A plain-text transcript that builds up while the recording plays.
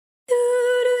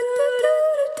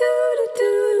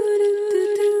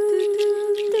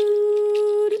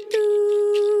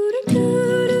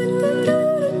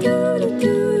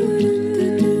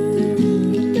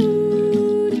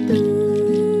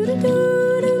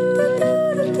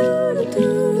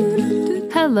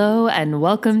Hello, and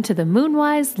welcome to the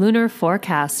Moonwise Lunar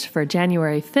Forecast for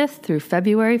January 5th through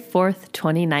February 4th,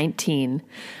 2019.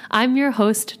 I'm your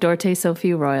host, Dorte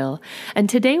Sophie Royal, and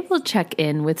today we'll check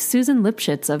in with Susan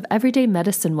Lipschitz of Everyday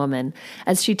Medicine Woman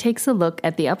as she takes a look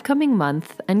at the upcoming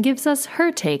month and gives us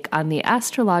her take on the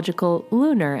astrological,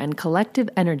 lunar, and collective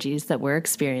energies that we're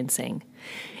experiencing.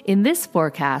 In this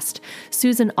forecast,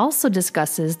 Susan also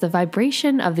discusses the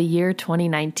vibration of the year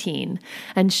 2019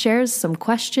 and shares some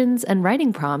questions and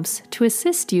writing prompts to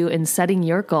assist you in setting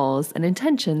your goals and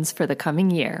intentions for the coming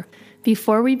year.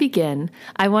 Before we begin,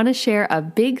 I want to share a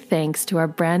big thanks to our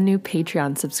brand new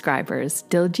Patreon subscribers,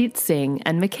 Diljit Singh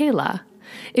and Michaela.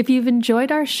 If you've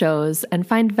enjoyed our shows and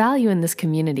find value in this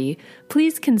community,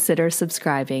 please consider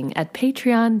subscribing at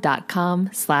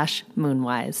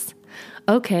patreon.com/moonwise.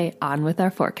 Okay, on with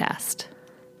our forecast.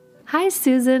 Hi,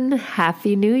 Susan.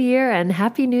 Happy New Year, and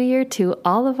Happy New Year to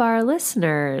all of our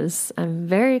listeners. I'm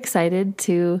very excited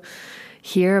to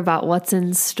hear about what's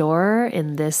in store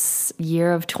in this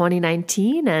year of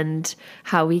 2019 and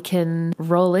how we can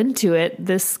roll into it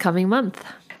this coming month.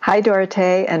 Hi,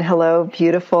 Dorte, and hello,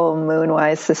 beautiful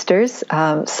Moonwise sisters.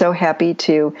 So happy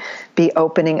to be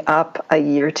opening up a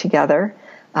year together.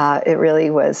 It really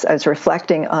was, I was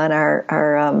reflecting on our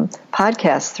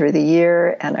podcast through the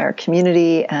year and our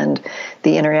community and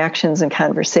the interactions and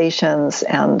conversations.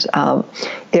 And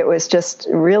it was just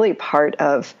really part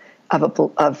of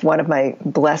one of my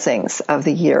blessings of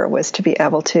the year was to be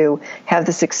able to have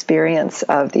this experience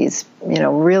of these,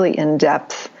 really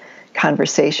in-depth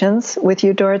conversations with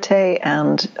you, Dorte,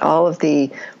 and all of the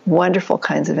wonderful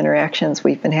kinds of interactions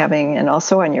we've been having, and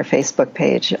also on your Facebook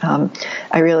page.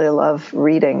 I really love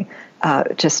reading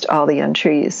just all the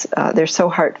entries. They're so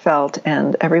heartfelt,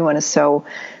 and everyone is so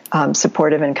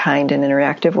supportive and kind and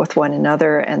interactive with one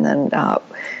another. And then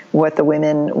what the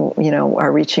women,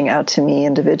 are reaching out to me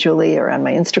individually or on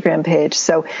my Instagram page.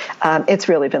 So it's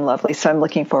really been lovely. So I'm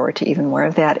looking forward to even more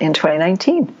of that in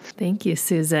 2019. Thank you,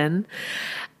 Susan.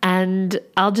 And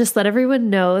I'll just let everyone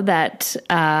know that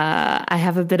I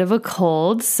have a bit of a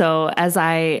cold. So as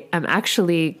I am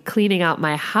actually cleaning out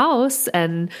my house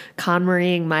and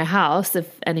KonMariing my house, if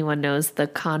anyone knows the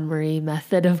KonMari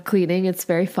method of cleaning, it's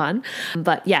very fun.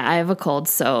 But yeah, I have a cold,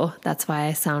 so that's why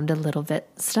I sound a little bit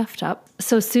stuffed up.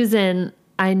 So Susan,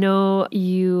 I know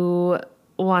you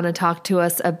want to talk to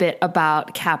us a bit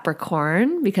about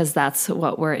Capricorn because that's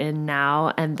what we're in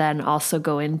now, and then also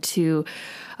go into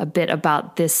a bit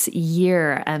about this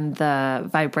year and the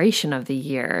vibration of the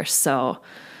year. So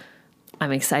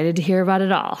I'm excited to hear about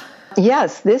it all.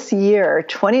 Yes, this year,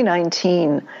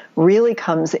 2019, really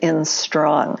comes in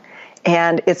strong.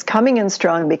 And it's coming in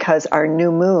strong because our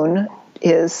new moon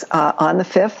is on the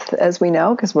 5th, as we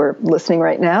know, because we're listening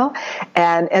right now.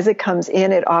 And as it comes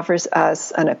in, it offers us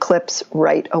an eclipse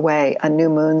right away, a new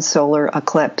moon solar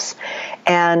eclipse.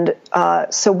 And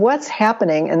so what's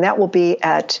happening, and that will be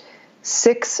at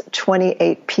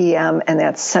 6:28 p.m., and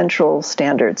that's Central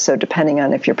Standard. So depending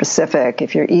on if you're Pacific,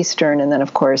 if you're Eastern, and then,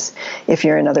 of course, if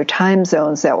you're in other time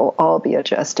zones, that will all be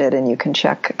adjusted, and you can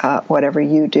check whatever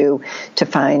you do to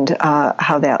find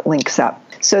how that links up.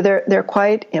 So they're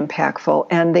quite impactful,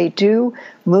 and they do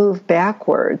move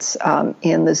backwards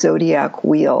in the zodiac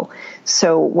wheel.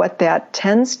 So what that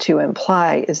tends to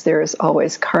imply is there is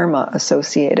always karma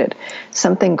associated,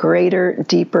 something greater,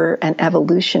 deeper, and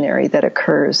evolutionary that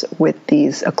occurs with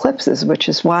these eclipses, which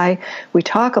is why we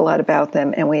talk a lot about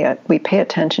them, and we pay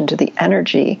attention to the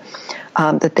energy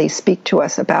that they speak to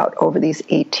us about over these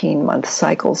 18-month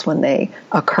cycles when they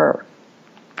occur.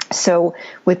 So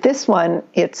with this one,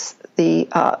 it's the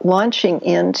launching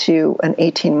into an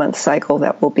 18-month cycle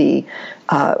that will be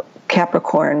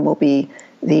Capricorn will be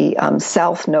the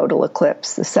South Nodal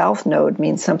eclipse. The South Node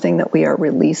means something that we are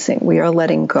releasing, we are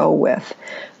letting go with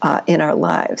in our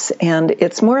lives. And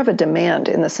it's more of a demand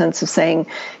in the sense of saying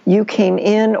you came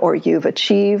in or you've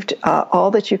achieved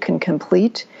all that you can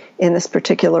complete in this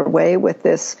particular way with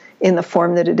this in the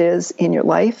form that it is in your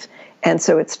life. And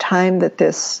so it's time that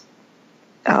this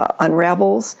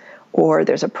unravels, or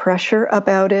there's a pressure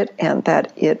about it, and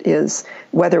that it is,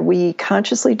 whether we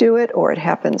consciously do it or it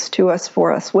happens to us,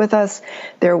 for us, with us,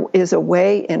 there is a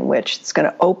way in which it's going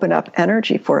to open up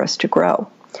energy for us to grow.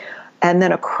 And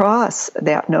then across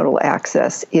that nodal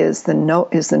axis is the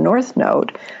North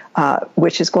Node,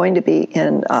 which is going to be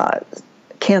in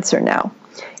Cancer now.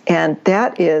 And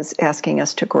that is asking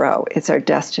us to grow. It's our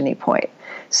destiny point.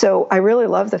 So I really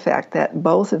love the fact that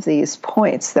both of these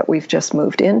points that we've just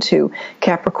moved into,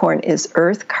 Capricorn is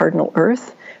Earth, cardinal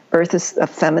Earth. Earth is a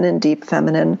feminine, deep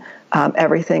feminine.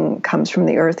 Everything comes from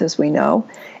the Earth, as we know.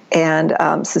 and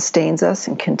sustains us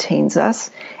and contains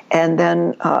us. And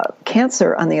then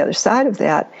Cancer, on the other side of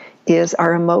that, is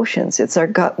our emotions. It's our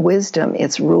gut wisdom.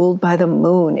 It's ruled by the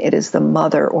moon. It is the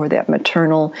mother, or that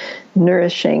maternal,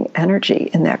 nourishing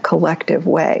energy in that collective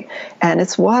way. And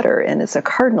it's water, and it's a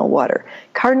cardinal water.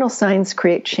 Cardinal signs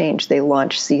create change. They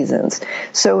launch seasons.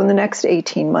 So in the next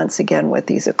 18 months, again, with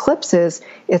these eclipses,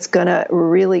 it's going to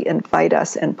really invite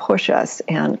us and push us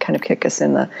and kind of kick us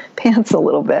in the pants a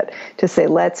little bit to say,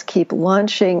 let's keep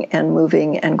launching and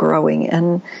moving and growing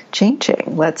and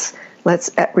changing. Let's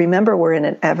remember, we're in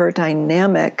an ever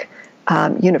dynamic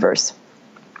universe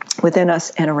within us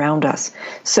and around us.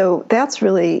 So that's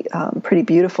really pretty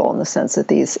beautiful in the sense that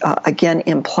these, again,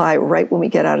 imply right when we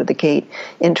get out of the gate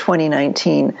in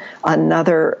 2019,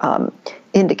 another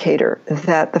indicator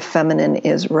that the feminine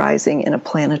is rising in a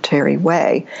planetary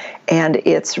way. And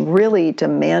it's really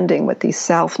demanding with these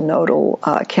south nodal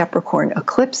Capricorn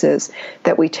eclipses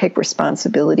that we take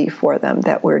responsibility for them,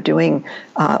 that we're doing,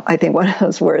 I think one of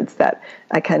those words that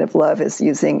I kind of love is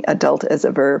using adult as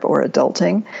a verb, or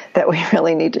adulting, that we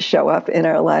really need to show up in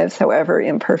our lives, however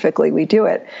imperfectly we do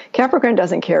it. Capricorn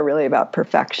doesn't care really about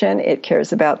perfection. It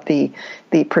cares about the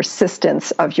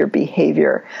persistence of your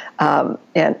behavior,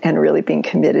 and really being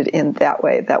committed in that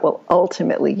way that will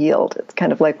ultimately yield. It's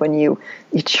kind of like when you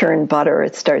churn butter.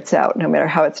 It starts out, no matter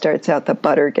how it starts out, the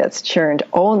butter gets churned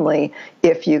only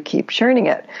if you keep churning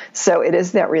it. So it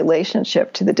is that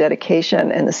relationship to the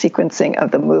dedication and the sequencing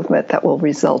of the movement that will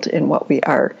result in what we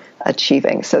are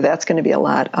achieving. So that's going to be a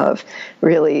lot of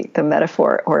really the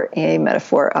metaphor, or a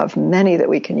metaphor of many that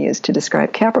we can use to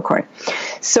describe Capricorn.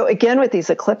 So again, with these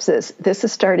eclipses, this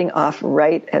is starting off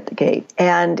right at the gate,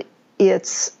 and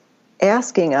it's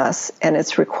asking us and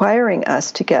it's requiring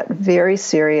us to get very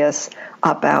serious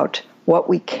about what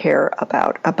we care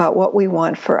about what we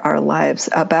want for our lives,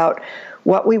 about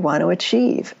what we want to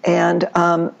achieve. And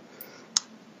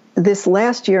this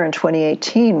last year in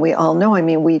 2018, we all know,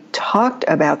 we talked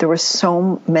about, there were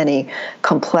so many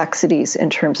complexities in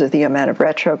terms of the amount of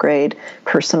retrograde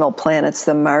personal planets,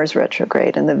 the Mars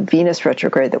retrograde and the Venus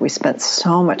retrograde, that we spent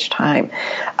so much time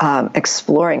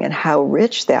exploring, and how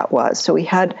rich that was. So we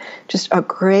had just a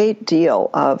great deal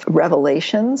of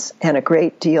revelations, and a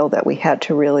great deal that we had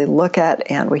to really look at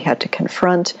and we had to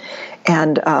confront.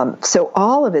 And so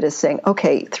all of it is saying,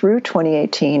 okay, through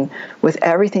 2018, with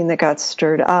everything that got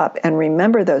stirred up, and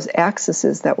remember those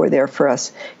axes that were there for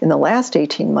us in the last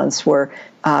 18 months were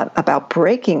about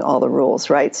breaking all the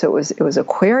rules, right? So it was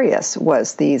Aquarius,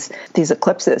 was these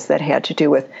eclipses that had to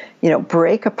do with,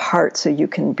 break apart so you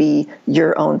can be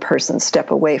your own person,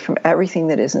 step away from everything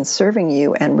that isn't serving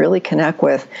you, and really connect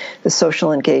with the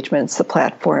social engagements, the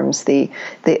platforms,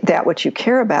 that which you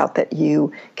care about, that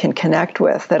you can connect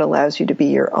with, that allows you to be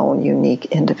your own unique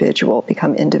individual,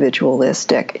 become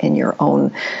individualistic in your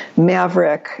own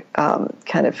maverick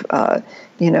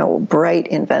bright,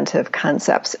 inventive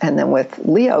concepts. And then with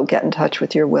Leo, get in touch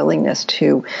with your willingness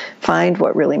to find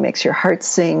what really makes your heart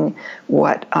sing,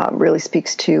 what really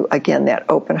speaks to, again, that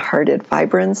open-hearted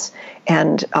vibrance,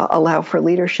 and allow for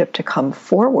leadership to come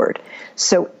forward.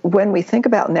 So when we think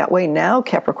about in that way, now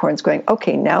Capricorn's going,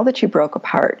 okay, now that you broke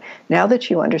apart, now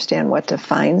that you understand what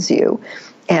defines you,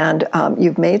 and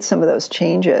you've made some of those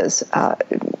changes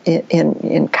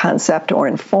in concept or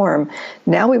in form,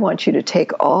 now we want you to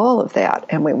take all of that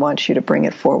and we want you to bring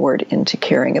it forward into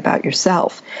caring about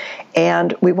yourself.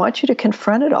 And we want you to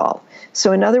confront it all.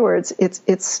 So in other words, it's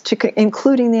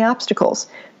including the obstacles,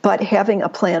 but having a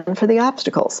plan for the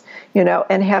obstacles,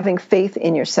 and having faith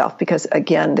in yourself, because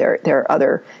again, there are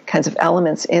other kinds of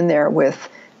elements in there with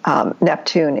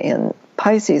Neptune in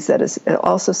Pisces that is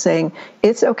also saying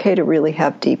it's okay to really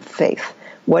have deep faith.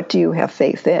 What do you have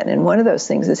faith in? And one of those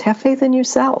things is have faith in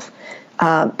yourself,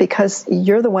 because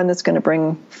you're the one that's going to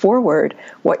bring forward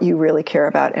what you really care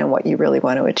about and what you really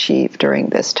want to achieve during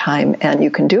this time. And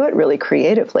you can do it really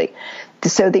creatively.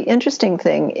 So the interesting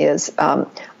thing is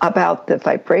about the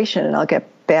vibration, and I'll get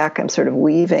back, I'm sort of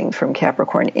weaving from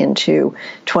Capricorn into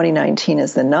 2019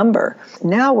 as the number.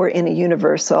 Now we're in a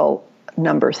universal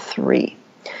number 3.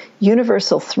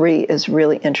 Universal 3 is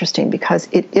really interesting because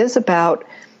it is about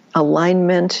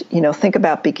alignment. Think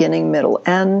about beginning, middle,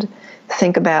 end.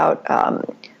 Think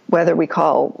about whether we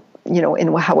call,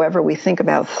 in however we think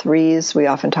about threes, we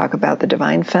often talk about the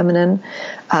divine feminine,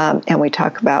 and we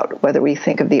talk about whether we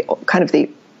think of the kind of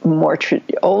the more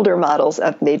older models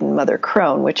of Maiden Mother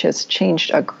Crone, which has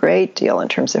changed a great deal in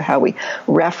terms of how we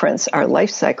reference our life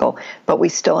cycle, but we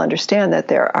still understand that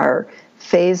there are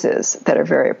phases that are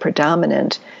very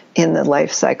predominant in the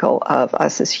life cycle of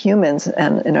us as humans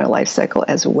and in our life cycle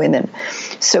as women.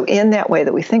 So in that way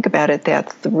that we think about it,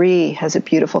 that 3 has a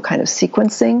beautiful kind of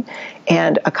sequencing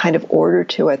and a kind of order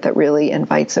to it that really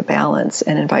invites a balance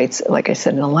and invites, like I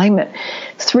said, an alignment.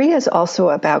 3 is also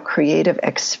about creative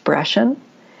expression,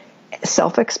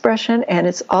 self-expression, and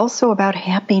it's also about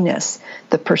happiness,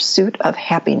 the pursuit of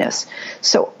happiness.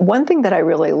 So one thing that I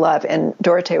really love, and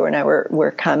Dorothea and I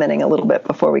were commenting a little bit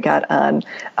before we got on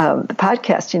the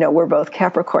podcast, we're both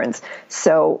Capricorns,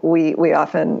 so we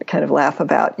often kind of laugh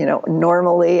about,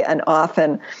 normally and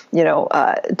often,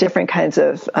 different kinds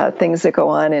of things that go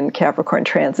on in Capricorn,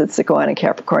 transits that go on in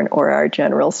Capricorn, or our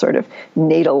general sort of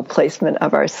natal placement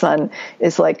of our sun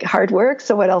is like hard work,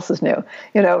 so what else is new?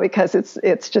 Because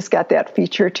it's just got that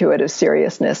feature to it of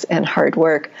seriousness and hard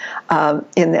work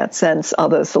in that sense,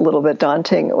 although it's a little bit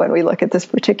daunting when we look at this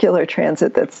particular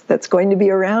transit that's going to be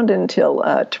around until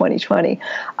 2020.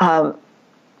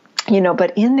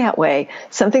 But in that way,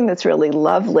 something that's really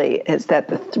lovely is that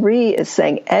the 3 is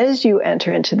saying, as you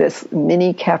enter into this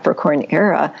mini Capricorn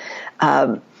era,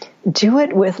 do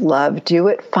it with love,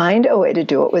 find a way to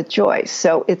do it with joy.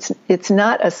 So it's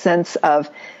not a sense of,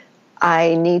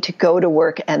 I need to go to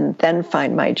work and then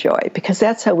find my joy, because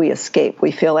that's how we escape.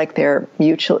 We feel like they're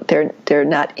mutual, they're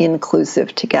not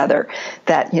inclusive together,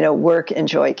 that, work and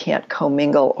joy can't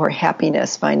commingle, or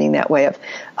happiness, finding that way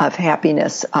of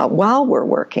happiness while we're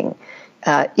working.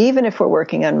 Even if we're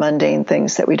working on mundane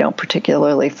things that we don't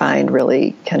particularly find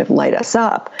really kind of light us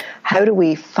up, how do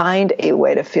we find a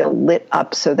way to feel lit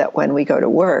up so that when we go to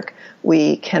work,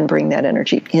 we can bring that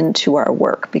energy into our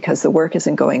work, because the work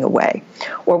isn't going away,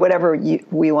 or whatever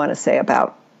we want to say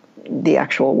about the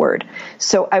actual word.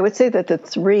 So I would say that the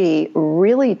 3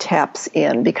 really taps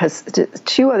in, because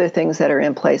 2 other things that are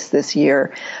in place this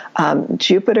year.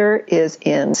 Jupiter is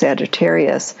in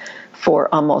Sagittarius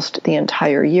for almost the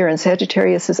entire year. And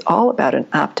Sagittarius is all about an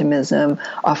optimism,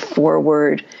 a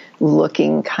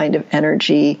forward-looking kind of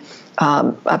energy,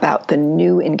 about the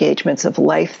new engagements of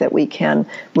life that we can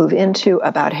move into,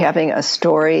 about having a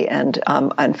story and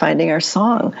finding our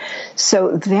song.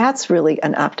 So that's really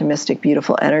an optimistic,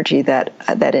 beautiful energy that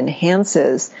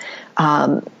enhances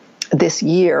this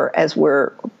year as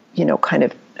we're, kind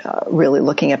of really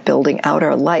looking at building out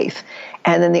our life.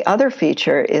 And then the other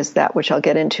feature is that, which I'll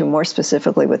get into more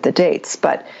specifically with the dates,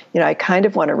 but I kind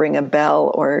of want to ring a bell,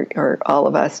 or all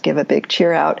of us give a big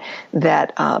cheer out,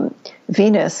 that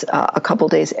Venus, a couple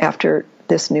days after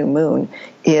this new moon,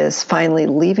 is finally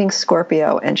leaving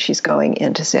Scorpio, and she's going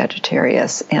into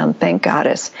Sagittarius. And thank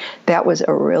goddess, that was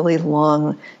a really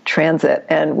long transit,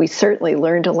 and we certainly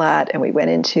learned a lot, and we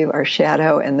went into our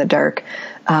shadow and the dark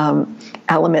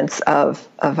elements of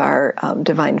our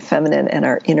divine feminine and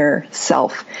our inner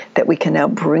self that we can now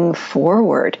bring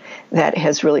forward, that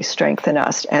has really strengthened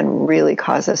us and really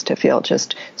caused us to feel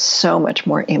just so much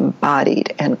more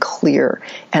embodied and clear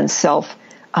and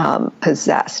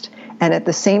self-possessed. And at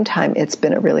the same time, it's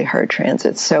been a really hard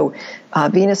transit. So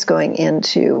Venus going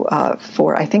into,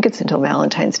 I think it's until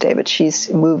Valentine's Day, but she's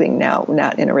moving now,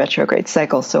 not in a retrograde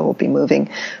cycle, so we'll be moving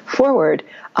forward.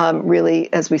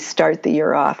 Really, as we start the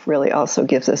year off, really also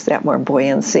gives us that more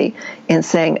buoyancy in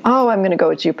saying, I'm going to go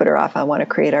with Jupiter off. I want to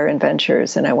create our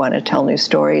adventures, and I want to tell new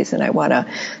stories, and I want to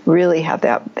really have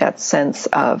that sense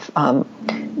of,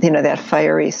 that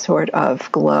fiery sort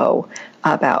of glow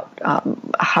about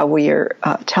how we are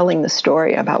telling the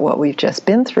story about what we've just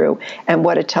been through and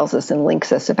what it tells us and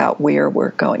links us about where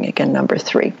we're going. Again, number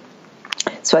 3.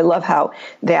 So I love how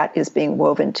that is being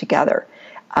woven together,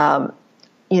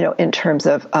 in terms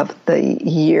of the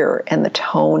year and the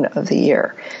tone of the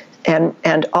year.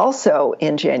 And also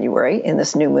in January, in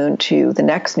this new moon to the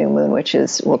next new moon, which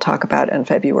is, we'll talk about on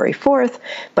February 4th,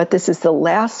 but this is the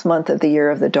last month of the year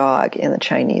of the dog in the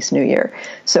Chinese New Year.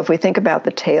 So if we think about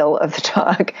the tail of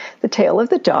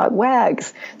the dog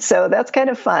wags. So that's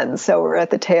kind of fun. So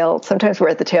sometimes we're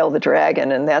at the tail of the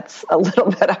dragon, and that's a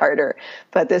little bit harder.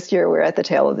 But this year we're at the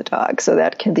tail of the dog. So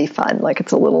that can be fun. Like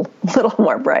it's a little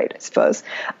more bright, I suppose.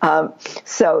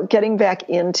 So getting back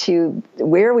into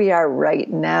where we are right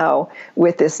now,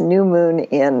 with this new moon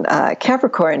in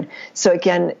Capricorn. So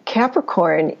again,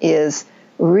 Capricorn is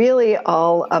really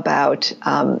all about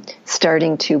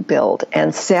starting to build.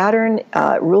 And Saturn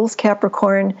rules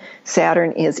Capricorn.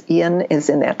 Saturn is in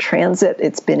that transit.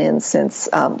 It's been in since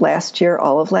last year,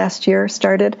 all of last year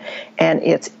started, and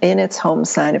it's in its home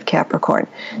sign of Capricorn.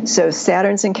 So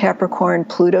Saturn's in Capricorn.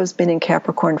 Pluto's been in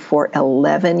Capricorn for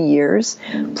 11 years.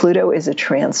 Pluto is a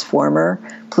transformer.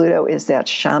 Pluto is that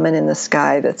shaman in the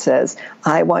sky that says,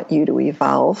 I want you to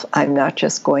evolve. I'm not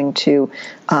just going to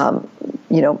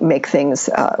make things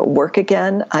work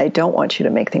again. I don't want you to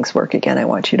make things work again. I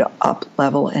want you to up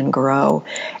level and grow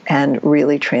and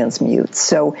really transmute.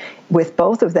 So with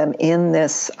both of them in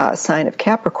this sign of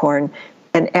Capricorn,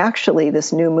 and actually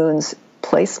this new moon's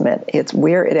placement, it's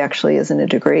where it actually is in a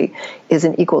degree, is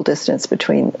an equal distance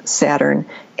between Saturn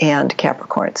and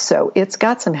Capricorn. So it's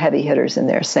got some heavy hitters in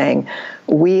there saying,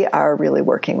 we are really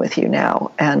working with you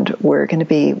now, and we're going to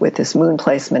be with this moon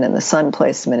placement and the sun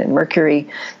placement and Mercury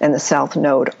and the South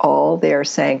Node, all there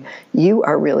saying, you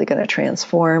are really going to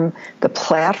transform the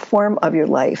platform of your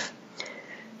life.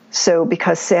 So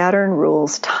because Saturn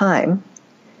rules time,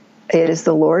 it is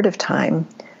the Lord of time,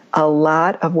 a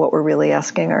lot of what we're really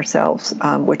asking ourselves,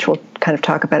 which we'll kind of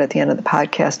talk about at the end of the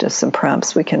podcast as some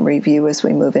prompts we can review as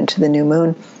we move into the new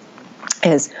moon,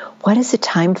 is what is it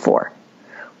time for?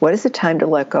 What is it time to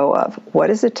let go of? What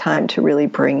is it time to really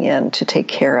bring in, to take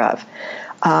care of?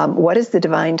 What is the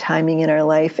divine timing in our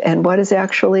life, and what is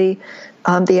actually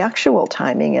the actual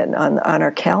timing and on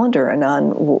our calendar and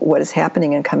on what is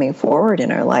happening and coming forward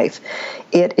in our life?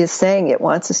 It is saying it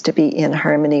wants us to be in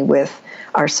harmony with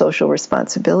our social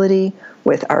responsibility,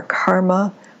 with our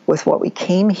karma, with what we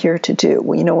came here to do.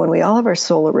 When we all have our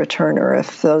solar return, or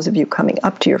if those of you coming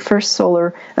up to your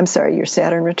your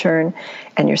Saturn return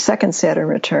and your second Saturn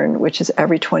return, which is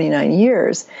every 29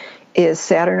 years, is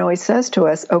Saturn always says to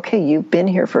us, okay, you've been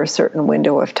here for a certain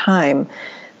window of time.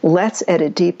 Let's at a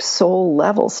deep soul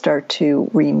level start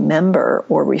to remember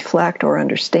or reflect or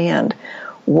understand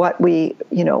what we,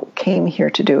 came here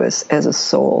to do as a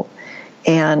soul.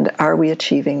 And are we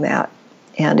achieving that?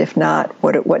 And if not,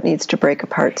 what needs to break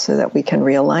apart so that we can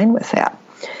realign with that?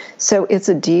 So it's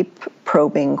a deep,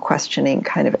 probing, questioning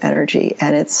kind of energy,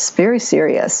 and it's very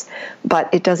serious,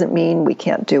 but it doesn't mean we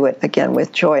can't do it, again,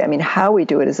 with joy. I mean, how we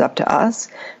do it is up to us,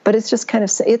 but it's just kind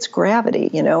of, it's gravity,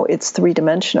 it's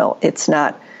three-dimensional. It's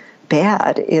not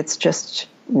bad, it's just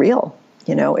real,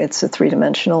 it's a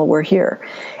three-dimensional, we're here.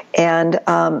 And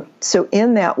so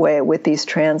in that way, with these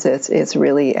transits, it's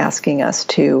really asking us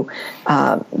to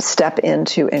step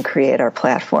into and create our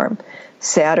platform.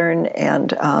 Saturn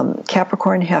and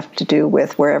Capricorn have to do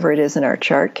with, wherever it is in our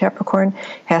chart, Capricorn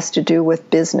has to do with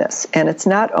business. And it's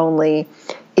not only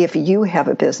if you have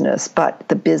a business, but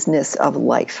the business of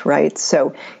life, right?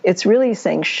 So it's really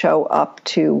saying show up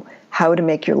to how to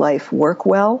make your life work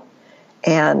well,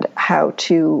 and how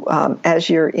to, as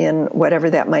you're in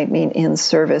whatever that might mean, in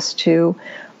service to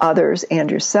others and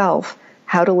yourself,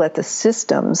 how to let the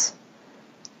systems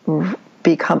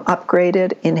become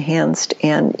upgraded, enhanced,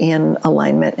 and in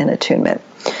alignment and attunement.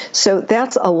 So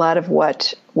that's a lot of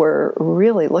what we're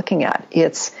really looking at.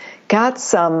 It's got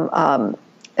some,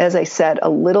 as I said,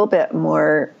 a little bit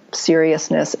more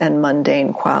seriousness and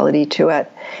mundane quality to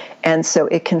it. And so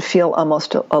it can feel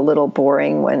almost a little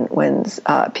boring when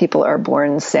people are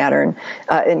born Saturn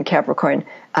in Capricorn.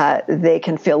 They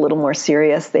can feel a little more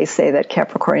serious. They say that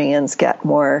Capricornians get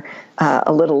more,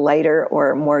 a little lighter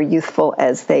or more youthful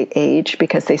as they age,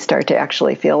 because they start to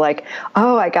actually feel like,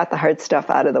 oh, I got the hard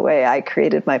stuff out of the way. I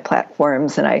created my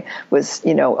platforms, and I was,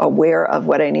 aware of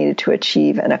what I needed to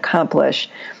achieve and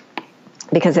accomplish,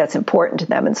 because that's important to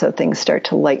them, and so things start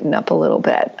to lighten up a little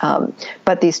bit.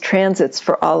 But these transits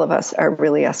for all of us are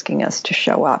really asking us to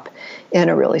show up in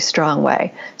a really strong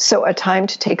way. So a time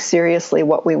to take seriously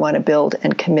what we want to build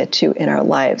and commit to in our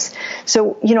lives.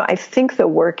 So, I think the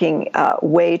working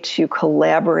way to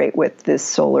collaborate with this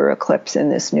solar eclipse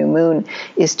and this new moon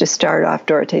is to start off,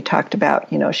 Dorothy talked about,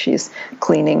 she's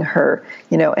cleaning her,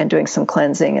 and doing some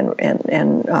cleansing and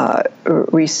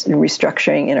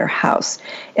restructuring in her house.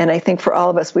 And I think for all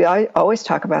of us, we always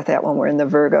talk about that when we're in the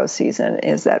Virgo season,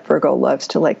 is that Virgo loves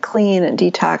to clean and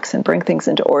detox and bring things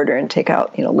into order and take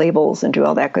out, labels and do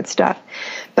all that good stuff.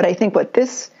 But I think what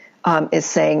this is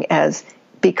saying, as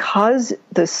because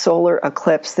the solar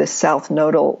eclipse, this south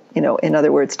nodal, in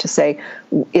other words, to say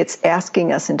it's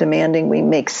asking us and demanding we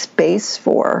make space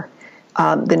for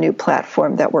the new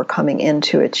platform that we're coming in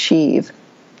to achieve,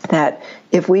 that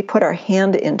if we put our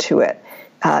hand into it,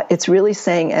 it's really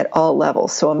saying at all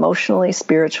levels, so emotionally,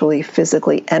 spiritually,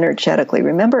 physically, energetically.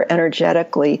 Remember,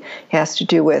 energetically has to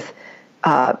do with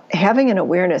having an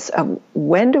awareness of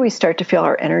when do we start to feel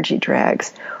our energy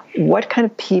drags, what kind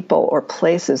of people or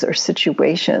places or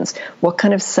situations, what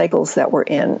kind of cycles that we're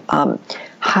in,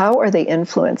 how are they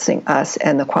influencing us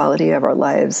and the quality of our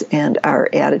lives and our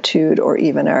attitude, or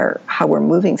even how we're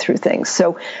moving through things.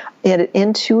 So at an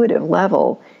intuitive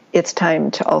level, it's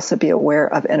time to also be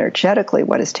aware of energetically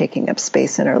what is taking up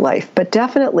space in our life, but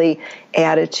definitely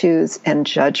attitudes and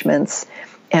judgments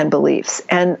and beliefs.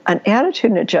 And an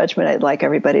attitude and a judgment I'd like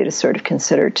everybody to sort of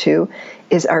consider too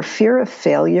is our fear of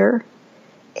failure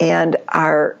and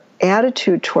our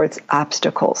attitude towards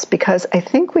obstacles, because I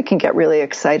think we can get really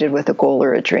excited with a goal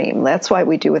or a dream. That's why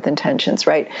we do with intentions,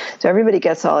 right? So everybody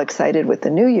gets all excited with the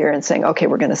new year and saying, okay,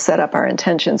 we're going to set up our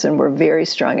intentions, and we're very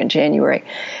strong in January.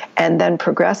 And then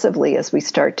progressively, as we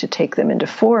start to take them into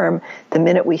form, the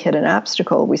minute we hit an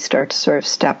obstacle, we start to sort of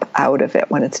step out of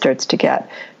it when it starts to get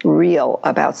real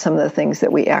about some of the things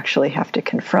that we actually have to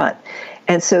confront.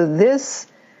 And so this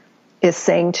is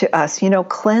saying to us,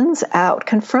 cleanse out,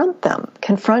 confront them.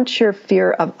 Confront your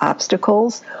fear of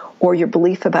obstacles or your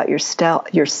belief about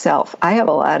yourself. I have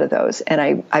a lot of those, and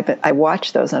I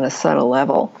watch those on a subtle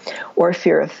level. Or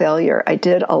fear of failure. I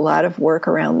did a lot of work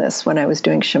around this when I was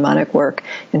doing shamanic work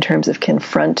in terms of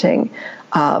confronting.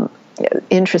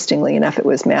 Interestingly enough, it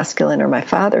was masculine or my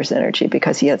father's energy,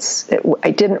 because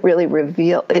I didn't really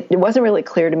reveal, it wasn't really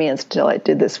clear to me until I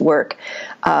did this work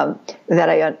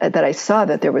that I saw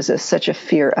that there was such a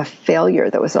fear of failure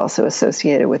that was also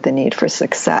associated with the need for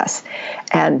success.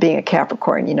 And being a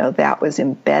Capricorn, that was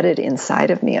embedded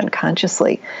inside of me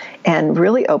unconsciously, and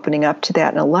really opening up to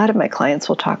that. And a lot of my clients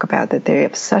will talk about that they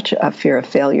have such a fear of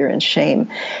failure and shame.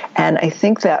 And I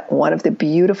think that one of the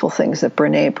beautiful things of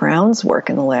Brené Brown's work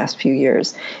in the last few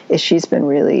years is she's been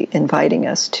really inviting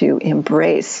us to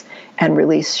embrace and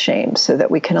release shame so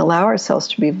that we can allow ourselves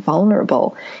to be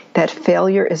vulnerable, that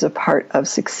failure is a part of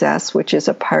success, which is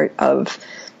a part of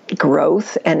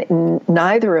growth, and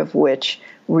neither of which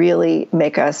really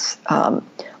make us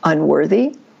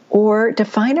unworthy or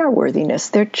define our worthiness.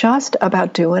 They're just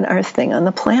about doing our thing on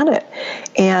the planet.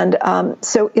 And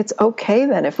so it's okay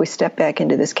then if we step back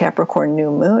into this Capricorn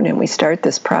new moon and we start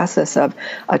this process of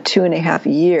a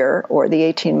 2.5 year, or the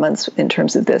 18 months in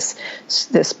terms of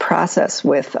this process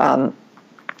with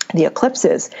the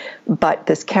eclipses, but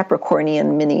this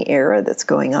Capricornian mini era that's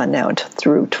going on now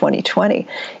through 2020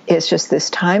 is just this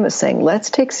time of saying, let's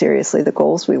take seriously the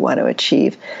goals we want to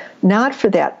achieve, not for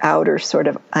that outer sort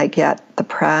of, I get the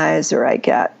prize, or I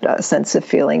get a sense of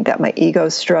feeling that my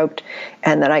ego's stroked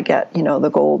and that I get, the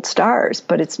gold stars,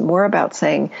 but it's more about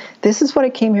saying, this is what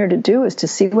I came here to do, is to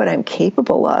see what I'm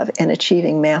capable of and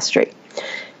achieving mastery.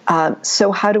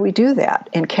 So how do we do that?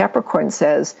 And Capricorn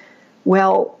says,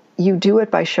 well, you do it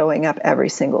by showing up every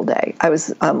single day. I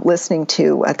was listening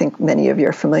to, I think many of you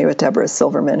are familiar with Deborah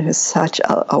Silverman, who's such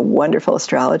a wonderful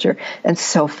astrologer and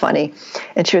so funny.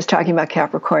 And she was talking about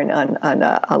Capricorn on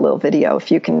a little video. If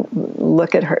you can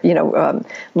look at her,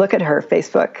 look at her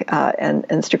Facebook and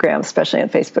Instagram, especially on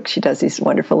Facebook. She does these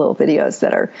wonderful little videos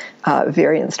that are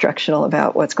very instructional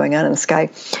about what's going on in the sky.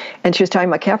 And she was talking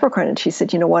about Capricorn, and she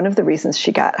said, one of the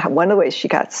ways she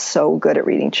got so good at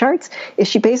reading charts is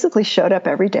she basically showed up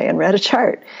every day and read a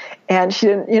chart. And she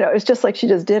didn't, it was just like she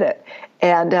just did it.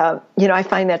 And, I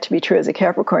find that to be true as a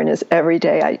Capricorn. Is every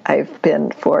day I've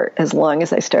been, for as long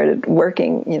as I started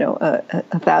working,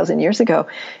 1,000 years ago,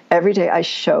 every day I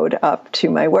showed up to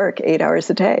my work 8 hours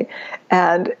a day.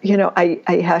 And,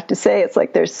 I have to say, it's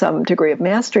like there's some degree of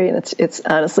mastery, and it's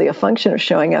honestly a function of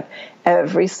showing up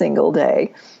every single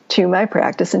day to my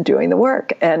practice and doing the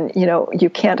work. And, you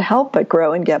can't help but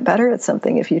grow and get better at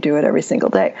something if you do it every single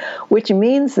day, which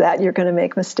means that you're going to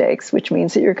make mistakes, which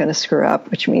means that you're going to screw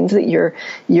up, which means that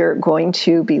you're going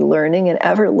to be learning and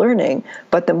ever learning.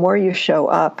 But the more you show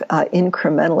up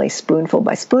incrementally, spoonful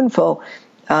by spoonful,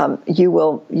 you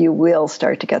will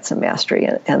start to get some mastery.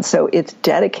 And so it's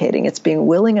dedicating, it's being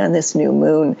willing on this new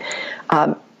moon.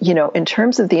 In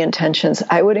terms of the intentions,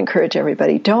 I would encourage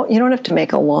everybody, you don't have to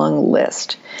make a long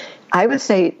list. I would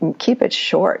say keep it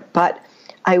short, but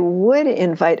I would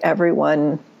invite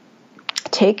everyone,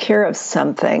 take care of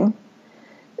something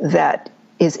that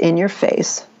is in your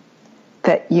face,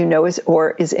 that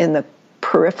is in the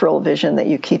peripheral vision that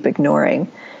you keep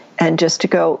ignoring, and just to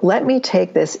go, let me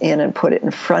take this in and put it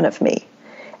in front of me,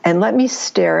 and let me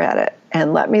stare at it,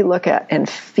 and let me look at and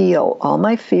feel all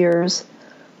my fears,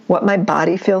 what my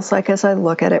body feels like as I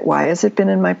look at it. Why has it been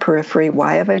in my periphery?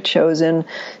 Why have I chosen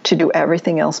to do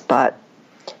everything else but?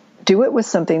 Do it with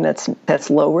something that's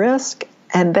low risk,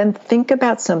 and then think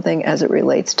about something as it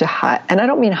relates to high, and I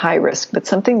don't mean high risk, but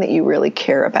something that you really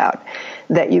care about,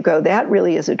 that you go, that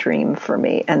really is a dream for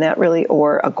me, and that really,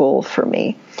 or a goal for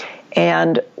me.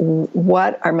 And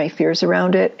what are my fears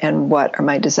around it, and what are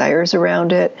my desires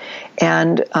around it?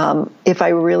 And if I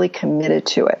really committed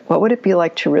to it, what would it be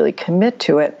like to really commit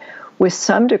to it with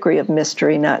some degree of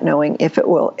mystery, not knowing if it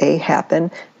will A, happen,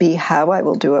 B, how I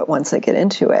will do it once I get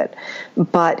into it.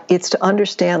 But it's to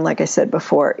understand, like I said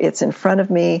before, it's in front of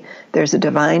me, there's a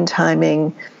divine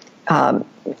timing.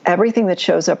 Everything that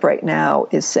shows up right now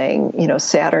is saying,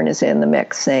 Saturn is in the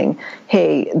mix saying,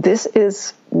 hey, this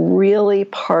is really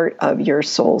part of your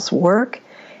soul's work,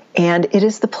 And it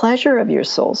is the pleasure of your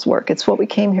soul's work. It's what we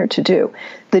came here to do.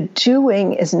 The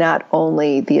doing is not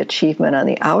only the achievement on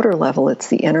the outer level, it's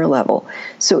the inner level.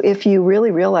 So if you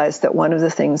really realize that one of the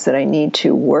things that I need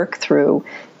to work through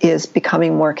is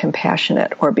becoming more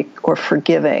compassionate or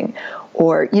forgiving,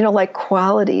 or, like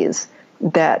qualities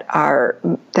that are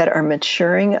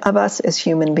maturing of us as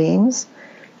human beings,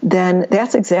 then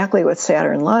that's exactly what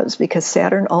Saturn loves, because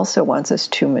Saturn also wants us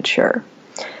to mature.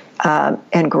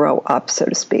 And grow up, so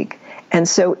to speak. And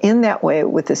so in that way,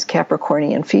 with this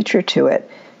Capricornian feature to it,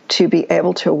 to be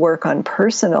able to work on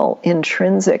personal,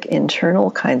 intrinsic,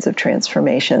 internal kinds of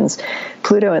transformations,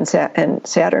 Pluto and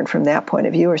Saturn from that point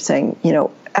of view are saying,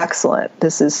 excellent.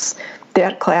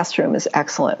 That classroom is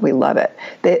excellent. We love it.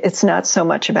 It's not so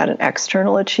much about an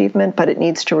external achievement, but it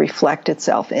needs to reflect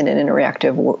itself in an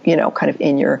interactive, kind of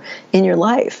in your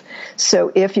life.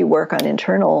 So if you work on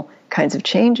internal kinds of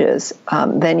changes,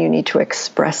 then you need to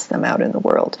express them out in the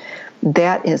world.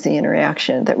 That is the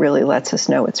interaction that really lets us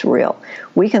know it's real.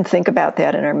 We can think about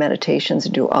that in our meditations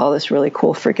and do all this really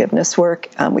cool forgiveness work.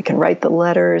 We can write the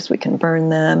letters, we can burn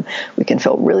them, we can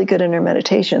feel really good in our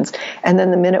meditations. And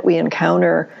then the minute we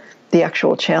encounter the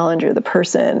actual challenge or the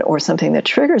person or something that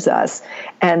triggers us,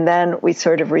 and then we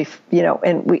sort of,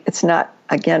 it's not,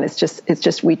 again, it's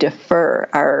just we defer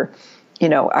our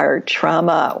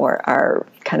trauma or our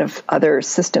kind of other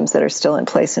systems that are still in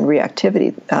place in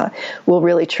reactivity will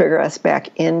really trigger us back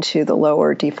into the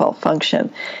lower default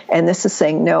function. And this is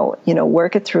saying, no,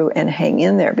 work it through and hang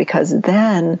in there, because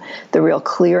then the real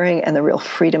clearing and the real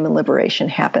freedom and liberation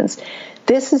happens.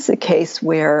 This is the case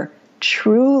where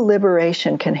true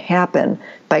liberation can happen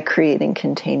by creating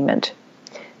containment.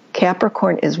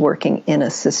 Capricorn is working in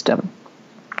a system,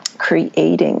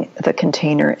 creating the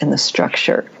container and the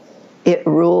structure. It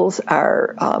rules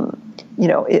our,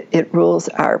 it rules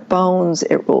our bones.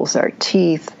 It rules our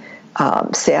teeth.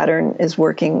 Saturn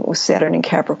and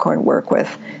Capricorn work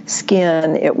with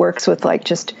skin. It works with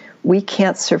we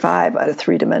can't survive at a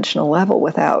three-dimensional level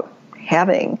without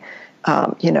having,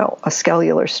 a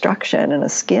cellular structure and a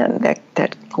skin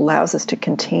that allows us to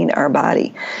contain our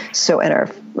body. So,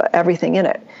 and everything in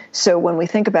it. So when we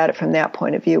think about it from that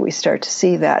point of view, we start to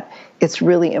see that it's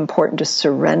really important to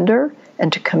surrender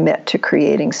and to commit to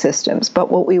creating systems. But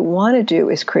what we want to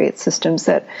do is create systems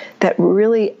that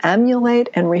really emulate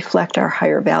and reflect our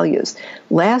higher values.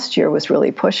 Last year was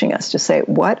really pushing us to say,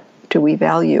 what do we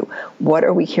value? What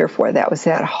are we here for? That was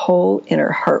that whole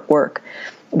inner heart work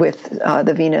with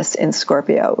the Venus in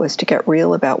Scorpio, was to get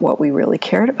real about what we really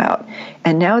cared about.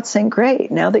 And now it's saying, great,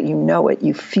 now that you know it,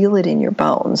 you feel it in your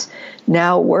bones,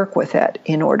 now work with it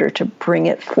in order to bring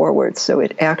it forward so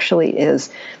it actually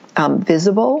is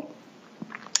visible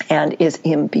and is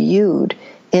imbued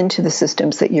into the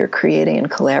systems that you're creating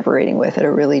and collaborating with at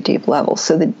a really deep level.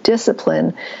 So the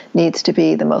discipline needs to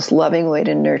be the most loving way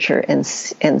to nurture and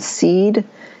seed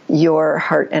your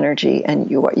heart energy and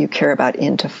what you care about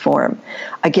into form.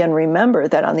 Again, remember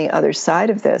that on the other side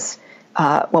of this,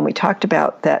 when we talked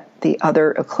about that the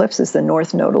other eclipses, the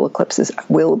north nodal eclipses,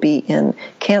 will be in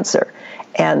Cancer.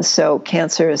 And so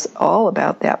Cancer is all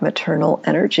about that maternal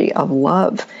energy of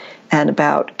love and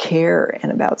about care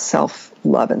and about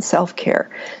self-love and self-care.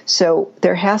 So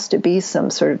there has to be some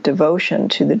sort of devotion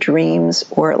to the dreams,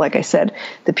 or, like I said,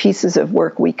 the pieces of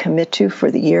work we commit to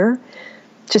for the year.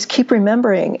 Just keep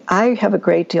remembering, I have a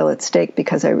great deal at stake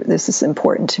because this is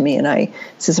important to me, and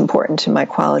this is important to my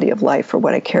quality of life, for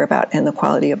what I care about, and the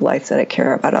quality of life that I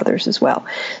care about others as well.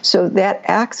 So that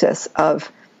axis of,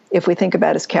 if we think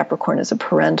about as Capricorn as a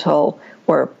parental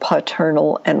or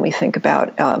paternal, and we think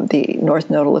about the North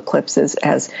Nodal eclipses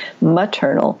as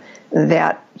maternal,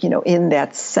 that, in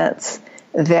that sense,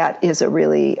 that is a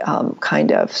really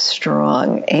kind of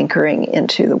strong anchoring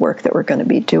into the work that we're going to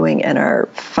be doing and are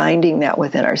finding that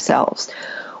within ourselves,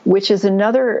 which is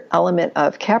another element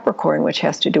of Capricorn, which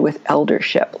has to do with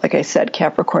eldership. Like I said,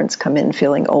 Capricorns come in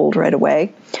feeling old right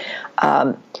away.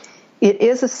 It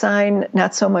is a sign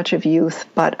not so much of youth,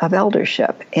 but of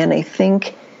eldership. And I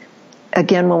think,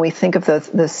 again, when we think of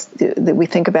we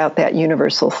think about that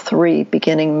universal three,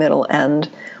 beginning, middle, end,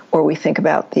 or we think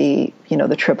about the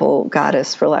triple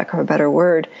goddess, for lack of a better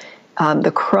word,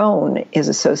 the crone is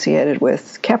associated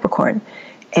with Capricorn.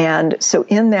 And so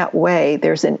in that way,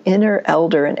 there's an inner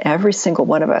elder in every single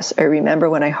one of us. I remember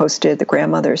when I hosted the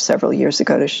grandmothers several years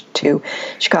ago to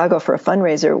Chicago for a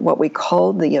fundraiser, what we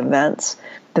called the events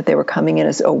that they were coming in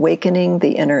as awakening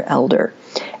the inner elder.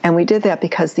 And we did that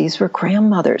because these were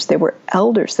grandmothers. They were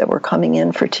elders that were coming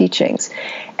in for teachings.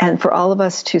 And for all of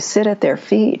us to sit at their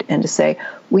feet and to say,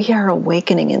 we are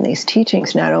awakening in these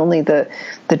teachings, not only the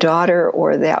daughter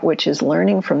or that which is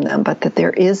learning from them, but that there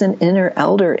is an inner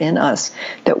elder in us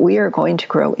that we are going to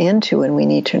grow into, and we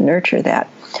need to nurture that.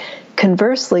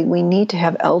 Conversely, we need to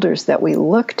have elders that we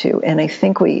look to, and I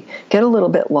think we get a little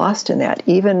bit lost in that,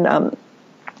 even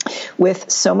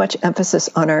with so much emphasis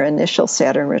on our initial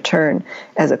Saturn return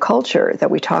as a culture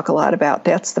that we talk a lot about.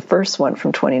 That's the first one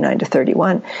from 29 to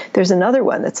 31. There's another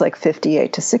one that's like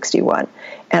 58 to 61.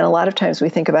 And a lot of times we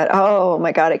think about, oh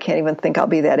my God, I can't even think I'll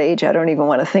be that age. I don't even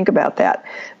want to think about that.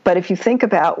 But if you think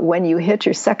about when you hit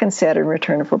your second Saturn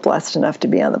return, if we're blessed enough to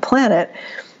be on the planet,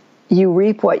 you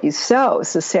reap what you sow.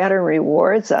 So Saturn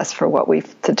rewards us for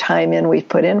the time we've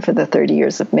put in for the 30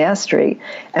 years of mastery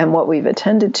and what we've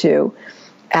attended to.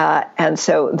 And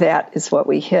so that is what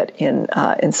we hit in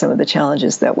some of the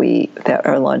challenges that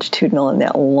are longitudinal in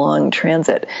that long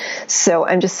transit. So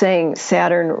I'm just saying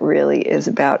Saturn really is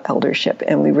about eldership,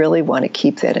 and we really want to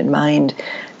keep that in mind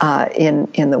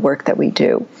in the work that we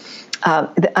do.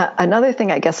 Another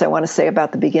thing I guess I want to say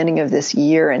about the beginning of this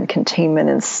year and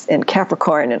containment and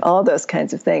Capricorn and all those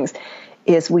kinds of things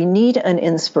is we need an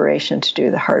inspiration to do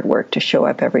the hard work, to show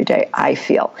up every day, I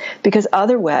feel. Because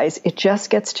otherwise, it just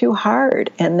gets too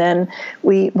hard. And then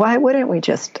why wouldn't we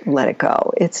just let it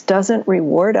go? It doesn't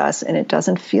reward us, and it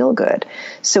doesn't feel good.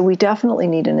 So we definitely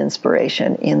need an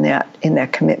inspiration in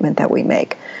that commitment that we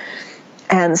make.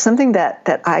 And something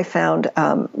that I found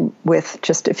with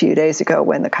just a few days ago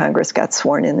when the Congress got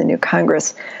sworn in, the new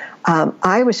Congress,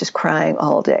 I was just crying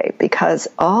all day because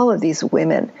all of these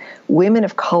women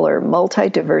of color,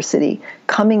 multi-diversity,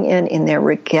 coming in their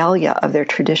regalia of their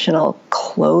traditional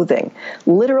clothing,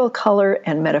 literal color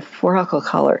and metaphorical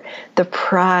color, the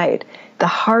pride, the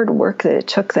hard work that it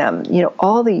took them,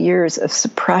 all the years of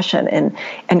suppression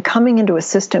and coming into a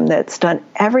system that's done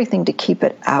everything to keep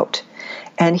it out.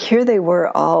 And here they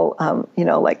were all,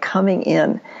 like coming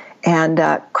in and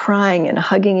crying and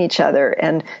hugging each other.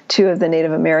 And two of the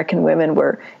Native American women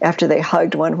were, after they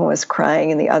hugged, one of them was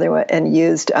crying, and the other one and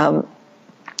used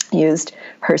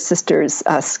her sister's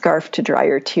scarf to dry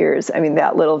her tears. I mean,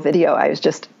 that little video I was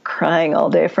just crying all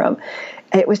day from.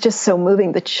 It was just so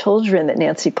moving. The children that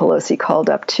Nancy Pelosi called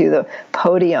up to the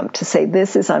podium to say,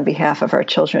 this is on behalf of our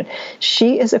children.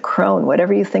 She is a crone,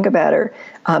 whatever you think about her.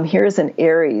 Here's an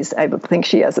Aries. I think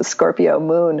she has a Scorpio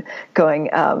moon going,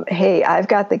 hey, I've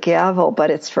got the gavel,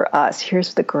 but it's for us.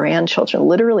 Here's the grandchildren,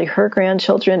 literally her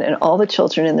grandchildren and all the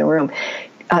children in the room,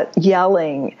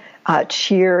 yelling,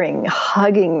 cheering,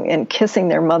 hugging, and kissing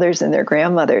their mothers and their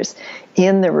grandmothers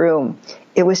in the room.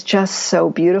 It was just so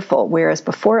beautiful, whereas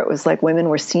before it was like women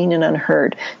were seen and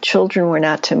unheard, children were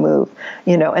not to move,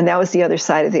 and that was the other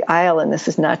side of the aisle. And this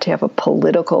is not to have a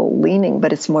political leaning,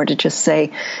 but it's more to just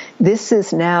say, this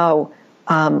is now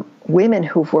women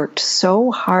who've worked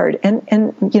so hard,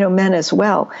 and men as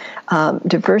well,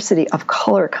 diversity of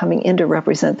color coming in to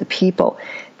represent the people.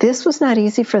 This was not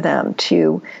easy for them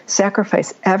to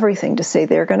sacrifice everything to say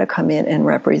they're going to come in and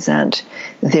represent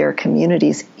their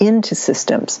communities into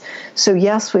systems. So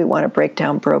yes, we want to break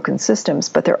down broken systems,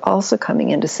 but they're also coming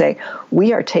in to say,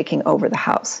 we are taking over the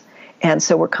house. And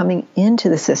so we're coming into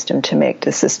the system to make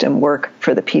the system work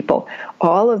for the people.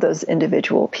 All of those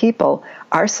individual people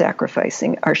are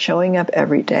sacrificing, are showing up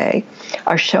every day,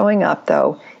 are showing up,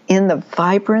 though, in the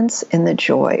vibrance, in the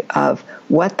joy of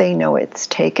what they know it's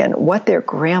taken, what their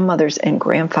grandmothers and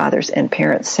grandfathers and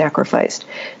parents sacrificed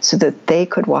so that they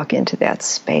could walk into that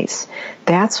space.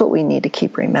 That's what we need to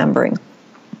keep remembering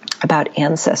about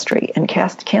ancestry, and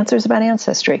Cancer is about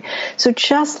ancestry. So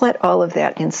just let all of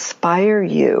that inspire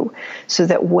you so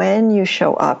that when you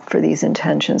show up for these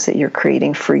intentions that you're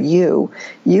creating for you,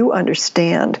 you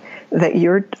understand that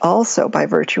you're also, by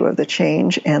virtue of the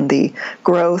change and the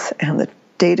growth and the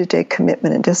day-to-day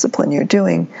commitment and discipline you're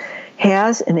doing,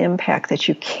 has an impact that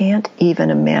you can't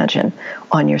even imagine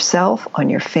on yourself,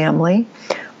 on your family,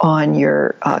 on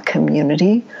your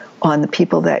community, on the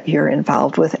people that you're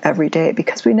involved with every day,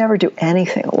 because we never do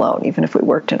anything alone, even if we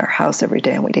worked in our house every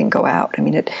day and we didn't go out. I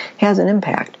mean, it has an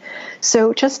impact.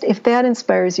 So just if that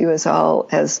inspires you as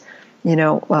a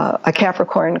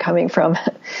Capricorn coming from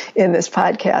in this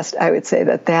podcast, I would say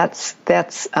that's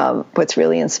what's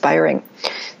really inspiring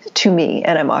to me,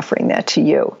 and I'm offering that to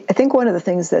you. I think one of the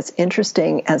things that's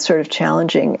interesting and sort of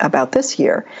challenging about this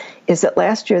year is that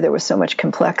last year there was so much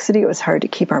complexity, it was hard to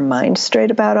keep our mind straight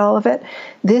about all of it.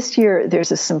 This year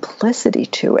there's a simplicity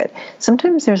to it.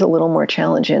 Sometimes there's a little more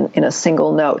challenge in a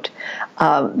single note.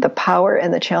 The power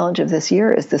and the challenge of this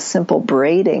year is the simple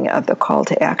braiding of the call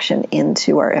to action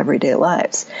into our everyday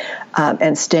lives,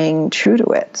 and staying true to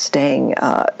it, staying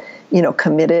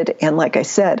committed, and like I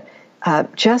said,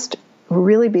 just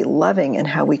really be loving in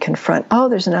how we confront,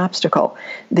 there's an obstacle,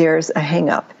 there's a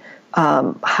hang-up.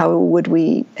 How would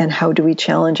we and how do we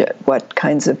challenge it? What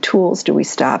kinds of tools do we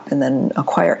stop and then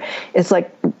acquire? It's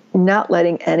like not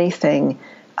letting anything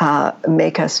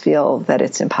make us feel that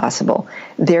it's impossible.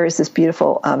 There is this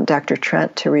beautiful Dr.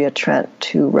 Teria Trent,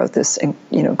 who wrote this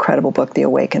incredible book, The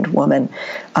Awakened Woman,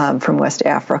 from West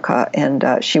Africa,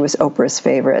 and she was Oprah's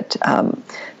favorite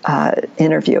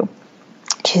interview.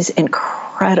 She's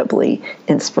incredibly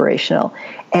inspirational,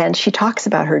 and she talks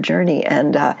about her journey,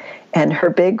 and her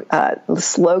big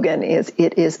slogan is,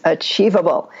 "It is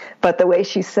achievable." But the way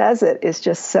she says it is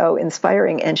just so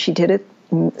inspiring, and she did it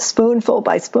spoonful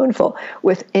by spoonful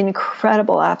with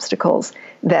incredible obstacles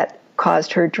that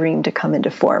caused her dream to come into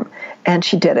form, and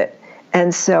she did it.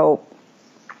 And so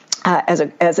as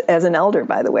an elder,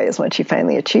 by the way, is when she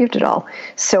finally achieved it all.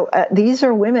 So these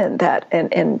are women that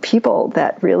and people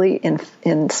that really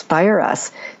inspire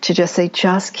us to just say,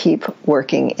 just keep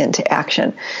working into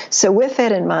action. So with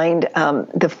that in mind,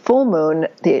 the full moon,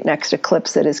 the next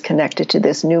eclipse that is connected to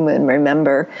this new moon,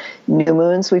 remember, new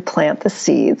moons, we plant the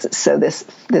seeds. So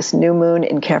this new moon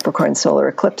in Capricorn solar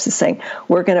eclipse is saying,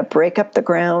 we're going to break up the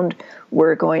ground.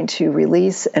 We're going to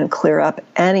release and clear up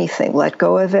anything, let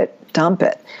go of it, dump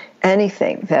it.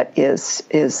 Anything that is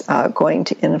going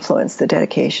to influence the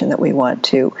dedication that we want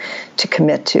to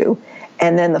commit to.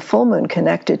 And then the full moon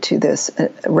connected to this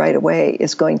right away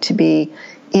is going to be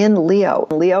in Leo.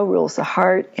 Leo rules the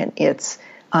heart, and it's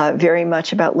very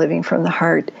much about living from the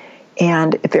heart,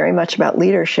 and very much about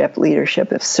leadership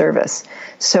of service.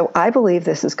 So I believe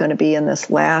this is going to be in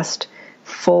this last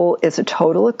it's a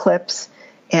total eclipse,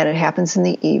 and it happens in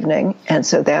the evening, and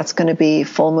so that's going to be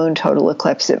full moon total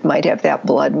eclipse. It might have that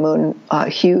blood moon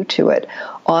hue to it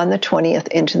on the 20th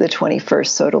into the 21st,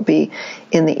 so it'll be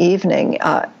in the evening.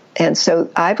 And so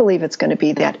I believe it's going to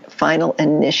be that final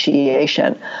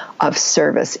initiation of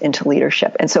service into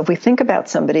leadership. And so if we think about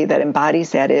somebody that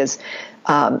embodies that is,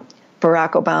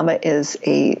 Barack Obama is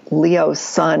a Leo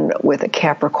sun with a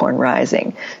Capricorn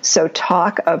rising. So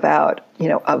talk about,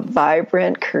 a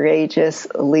vibrant, courageous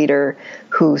leader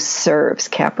who serves,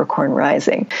 Capricorn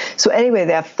rising. So anyway,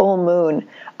 that full moon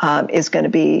is going to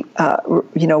be,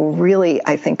 really,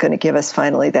 I think, going to give us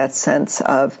finally that sense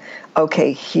of,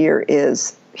 okay,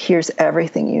 here's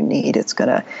everything you need. It's going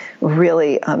to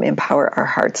really empower our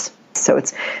hearts. So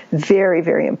it's very,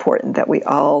 very important that we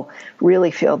all really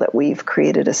feel that we've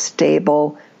created a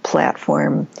stable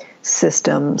platform,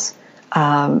 systems,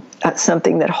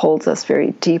 something that holds us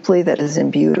very deeply, that is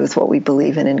imbued with what we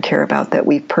believe in and care about, that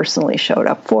we've personally showed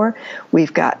up for.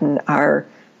 We've gotten our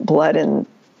blood and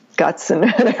guts and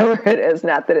whatever it is.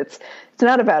 Not that it's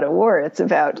not about a war. It's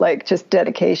about just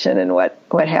dedication and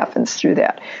what happens through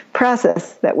that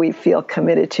process that we feel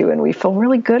committed to and we feel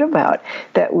really good about,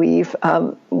 that we've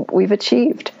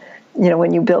achieved.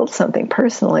 When you build something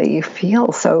personally, you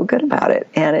feel so good about it,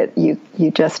 and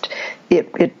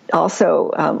it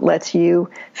also lets you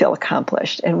feel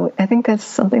accomplished. And I think that's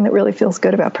something that really feels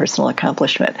good about personal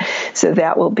accomplishment. So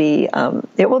that will be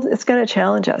it's going to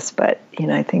challenge us, but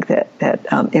I think that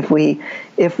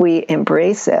if we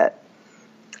embrace it,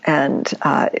 and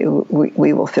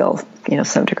we will feel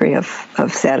some degree of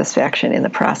satisfaction in the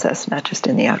process, not just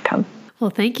in the outcome. Well,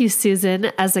 thank you,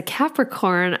 Susan. As a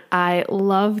Capricorn, I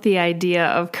love the idea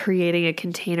of creating a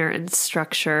container and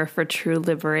structure for true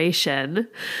liberation.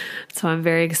 So I'm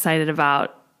very excited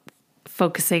about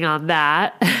focusing on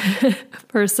that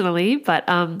personally. But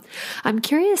I'm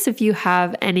curious if you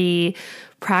have any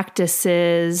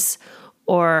practices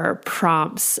or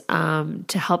prompts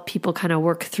to help people kind of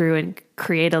work through and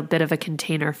create a bit of a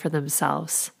container for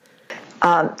themselves.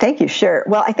 Thank you. Sure.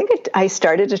 Well, I think I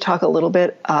started to talk a little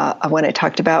bit when I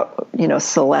talked about,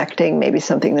 selecting maybe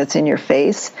something that's in your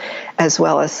face, as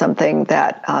well as something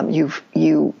that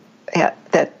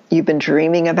that you've been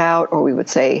dreaming about, or we would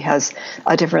say has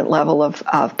a different level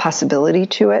of possibility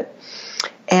to it.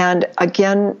 And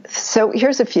again, so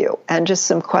here's a few, and just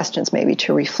some questions maybe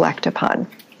to reflect upon.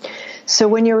 So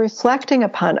when you're reflecting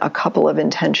upon a couple of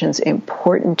intentions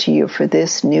important to you for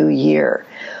this new year,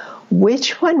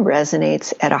 which one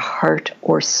resonates at a heart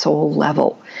or soul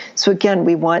level? So again,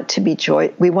 we want to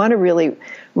really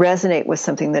resonate with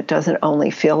something that doesn't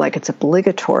only feel like it's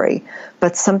obligatory,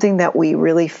 but something that we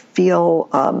really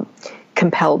feel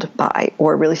compelled by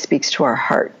or really speaks to our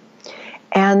heart.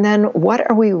 And then what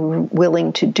are we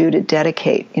willing to do to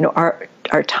dedicate,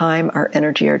 our time, our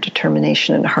energy, our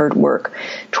determination, and hard work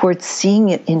towards seeing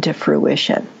it into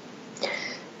fruition?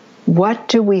 What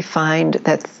do we find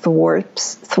that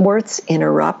thwarts,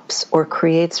 interrupts, or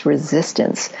creates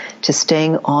resistance to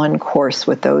staying on course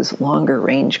with those longer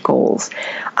range goals?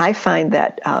 I find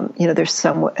that, there's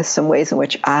some ways in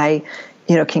which I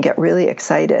can get really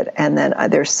excited. And then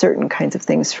there's certain kinds of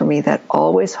things for me that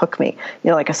always hook me,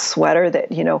 like a sweater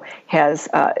that, has,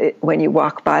 when you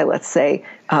walk by, let's say,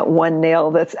 one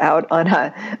nail that's out on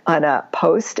a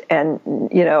post and,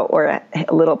 or a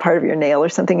little part of your nail or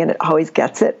something, and it always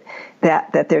gets it.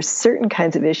 That there's certain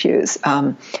kinds of issues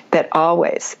that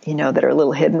always, that are a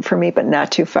little hidden for me, but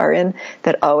not too far in,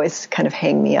 that always kind of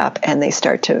hang me up, and they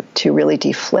start to really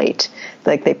deflate.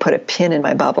 Like they put a pin in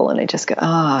my bubble, and I just go,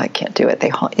 I can't do it.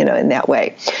 They, in that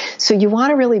way. So you want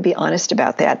to really be honest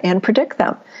about that and predict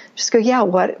them. Just go,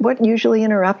 what usually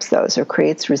interrupts those or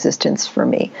creates resistance for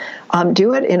me?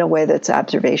 Do it in a way that's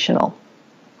observational.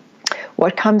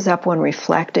 What comes up when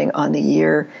reflecting on the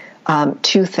year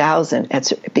 2000,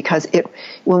 because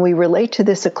when we relate to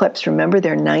this eclipse, remember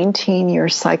they're 19-year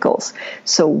cycles.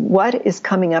 So what is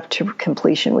coming up to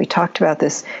completion? We talked about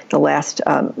this the last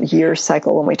year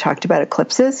cycle when we talked about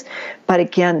eclipses. But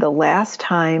again, the last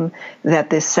time that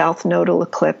this south nodal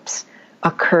eclipse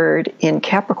occurred in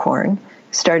Capricorn,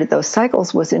 started those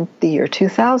cycles, was in the year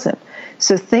 2000.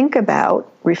 So think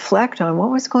about, reflect on what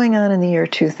was going on in the year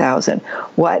 2000,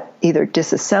 what either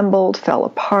disassembled, fell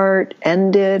apart,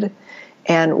 ended,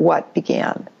 and what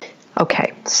began.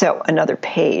 Okay, so another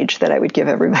page that I would give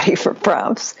everybody for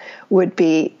prompts would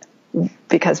be,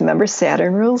 because remember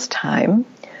Saturn rules time,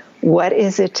 what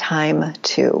is it time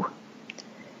to?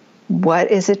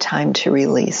 What is it time to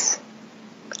release?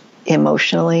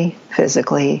 Emotionally,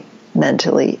 physically,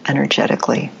 mentally,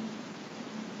 energetically.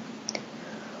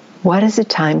 What is it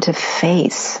time to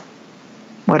face?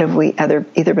 What have we either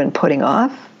been putting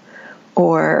off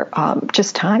or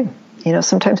just time?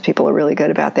 Sometimes people are really good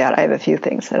about that. I have a few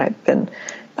things that I've been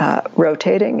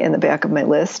rotating in the back of my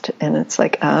list, and it's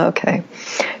like, okay,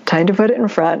 time to put it in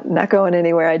front, not going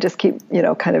anywhere. I just keep,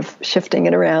 kind of shifting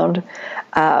it around.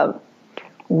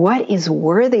 What is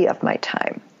worthy of my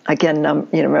time? Again,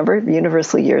 remember,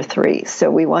 universal year 3.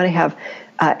 So we want to have,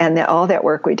 and all that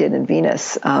work we did in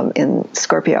Venus in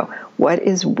Scorpio, what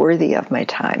is worthy of my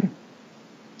time?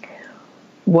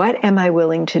 What am I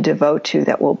willing to devote to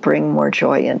that will bring more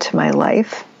joy into my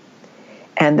life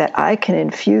and that I can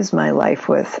infuse my life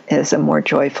with as a more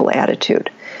joyful attitude?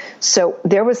 So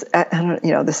there was,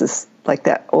 this is like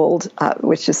that old,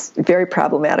 which is very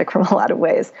problematic from a lot of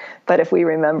ways. But if we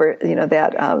remember,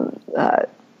 that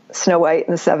Snow White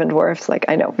and the Seven Dwarfs,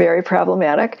 I know, very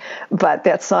problematic, but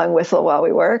that song, Whistle While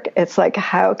We Work, it's like,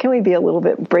 how can we be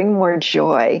bring more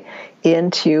joy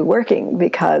into working,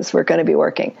 because we're going to be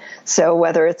working. So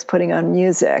whether it's putting on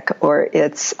music or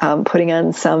it's putting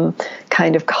on some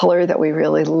kind of color that we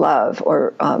really love,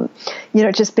 or,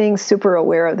 just being super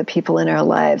aware of the people in our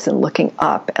lives and looking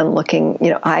up and looking,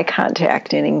 eye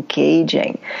contact and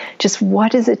engaging. Just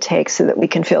what does it take so that we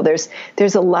can feel? There's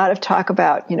a lot of talk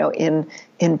about,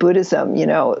 in Buddhism,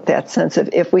 that sense of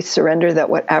if we surrender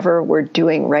that whatever we're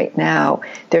doing right now,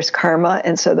 there's karma.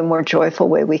 And so the more joyful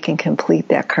way we can complete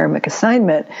that karmic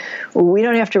assignment, we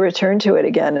don't have to return to it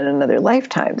again in another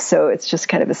lifetime. So it's just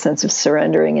kind of a sense of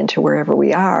surrendering into wherever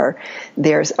we are.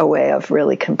 There's a way of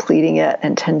really completing it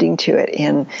and tending to it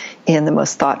in the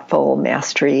most thoughtful,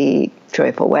 mastery,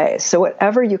 joyful way. So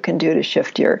whatever you can do to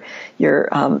shift your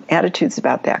attitudes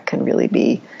about that can really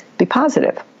be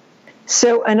positive.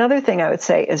 So another thing I would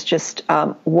say is just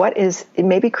what is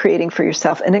maybe creating for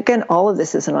yourself. And again, all of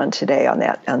this isn't on today on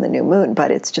the new moon,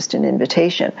 but it's just an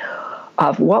invitation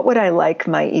of what would I like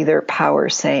my either power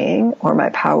saying or my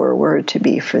power word to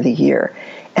be for the year.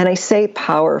 And I say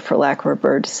power for lack of a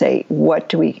word to say, what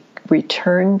do we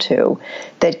return to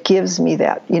that gives me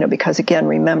that, because again,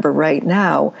 remember right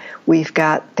now we've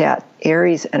got that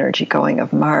Aries energy going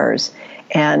of Mars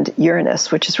and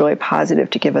Uranus, which is really positive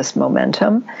to give us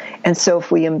momentum. And so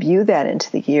if we imbue that into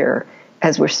the year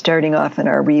as we're starting off in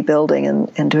our rebuilding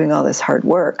and doing all this hard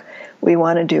work, we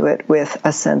want to do it with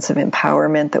a sense of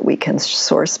empowerment that we can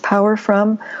source power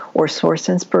from or source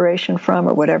inspiration from,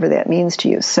 or whatever that means to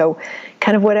you. So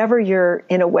kind of whatever you're,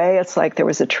 in a way, it's like there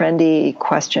was a trendy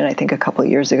question, I think a couple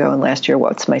of years ago and last year,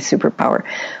 what's my superpower?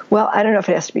 Well, I don't know if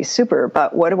it has to be super,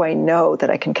 but what do I know that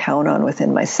I can count on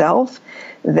within myself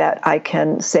that I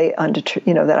can say,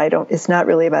 that I don't, it's not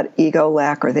really about ego,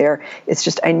 lack, or there. It's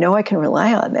just, I know I can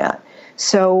rely on that.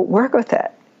 So work with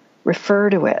it, refer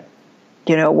to it,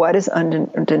 what is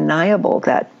undeniable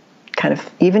that kind of,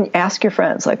 even ask your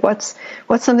friends, like, what's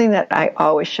something that I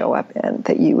always show up in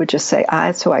that you would just say,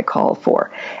 that's who I call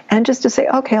for. And just to say,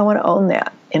 okay, I want to own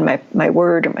that in my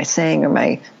word or my saying or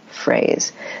my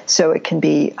phrase. So it can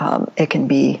be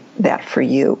that for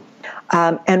you.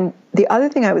 And the other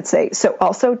thing I would say, so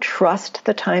also trust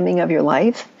the timing of your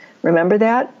life. Remember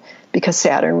that, because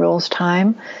Saturn rules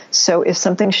time. So if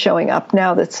something's showing up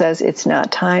now that says it's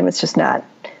not time, it's just not,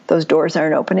 those doors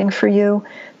aren't opening for you,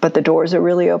 but the doors are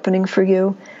really opening for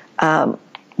you,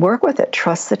 work with it.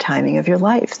 Trust the timing of your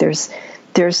life. There's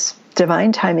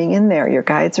divine timing in there. Your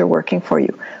guides are working for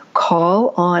you.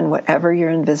 Call on whatever your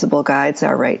invisible guides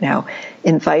are right now.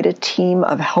 Invite a team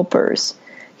of helpers,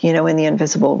 in the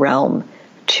invisible realm,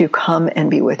 to come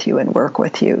and be with you and work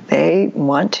with you. They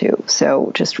want to.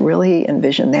 So just really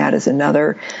envision that as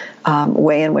another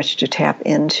way in which to tap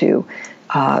into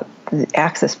the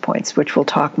access points, which we'll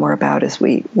talk more about as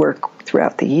we work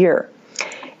throughout the year.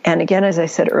 And again, as I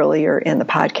said earlier in the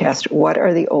podcast, what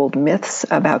are the old myths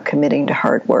about committing to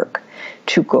hard work,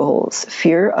 to goals,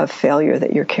 fear of failure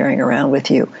that you're carrying around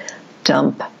with you?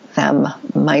 Dump them,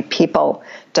 my people.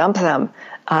 Dump them,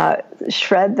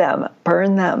 shred them,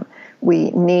 burn them.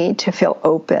 We need to feel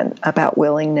open about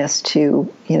willingness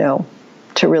to,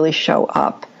 to really show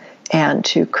up and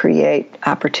to create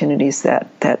opportunities that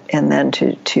and then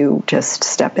to just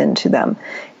step into them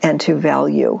and to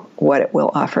value what it will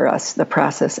offer us, the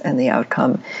process and the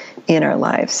outcome in our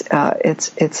lives.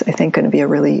 It's I think going to be a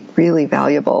really, really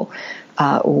valuable,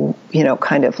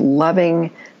 kind of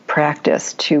loving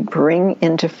practice to bring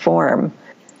into form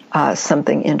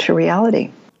something into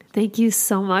reality. Thank you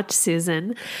so much,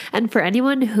 Susan. And for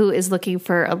anyone who is looking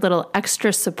for a little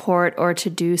extra support or to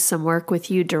do some work with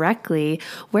you directly,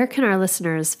 where can our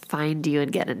listeners find you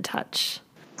and get in touch?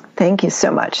 Thank you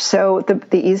so much. So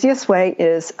the easiest way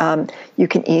is you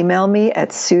can email me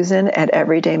at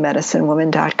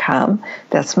susan@everydaymedicinewoman.com.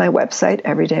 That's my website,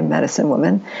 Everyday Medicine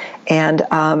Woman. And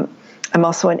I'm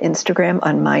also on Instagram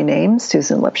on my name,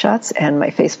 Susan Lipschutz, and my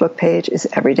Facebook page is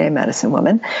Everyday Medicine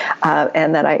Woman.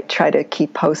 And then I try to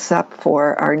keep posts up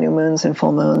for our new moons and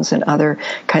full moons and other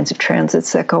kinds of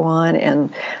transits that go on,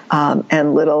 and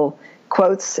little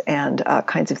quotes and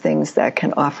kinds of things that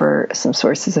can offer some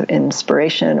sources of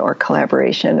inspiration or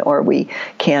collaboration, or we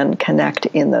can connect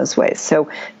in those ways. So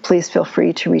please feel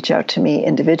free to reach out to me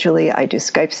individually. I do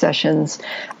Skype sessions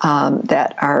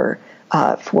that are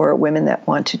for women that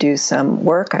want to do some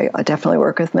work. I definitely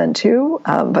work with men too,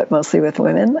 but mostly with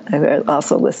women who are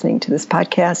also listening to this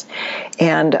podcast.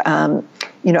 And,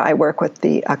 I work with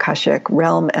the Akashic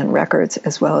realm and records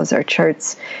as well as our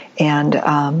charts, and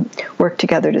work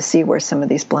together to see where some of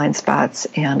these blind spots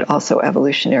and also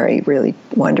evolutionary, really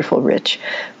wonderful, rich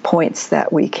points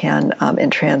that we can,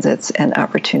 in transits and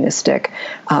opportunistic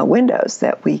windows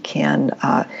that we can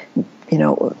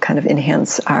kind of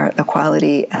enhance the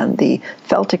quality and the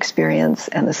felt experience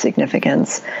and the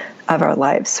significance of our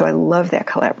lives. So I love that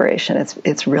collaboration.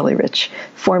 It's really rich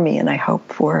for me, and I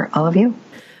hope for all of you.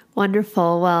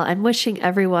 Wonderful. Well, I'm wishing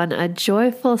everyone a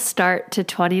joyful start to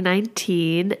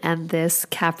 2019 and this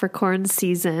Capricorn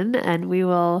season, and we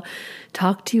will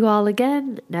talk to you all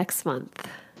again next month.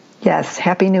 Yes,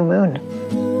 happy new moon.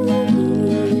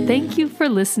 Thank you for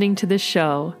listening to the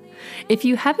show. If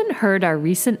you haven't heard our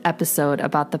recent episode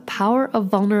about the power of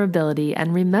vulnerability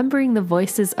and remembering the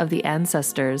voices of the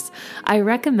ancestors, I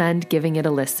recommend giving it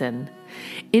a listen.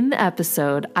 In the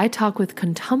episode, I talk with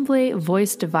Contumble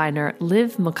voice diviner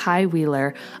Liv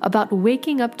Mackay-Wheeler about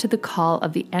waking up to the call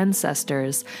of the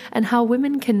ancestors and how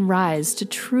women can rise to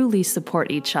truly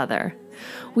support each other.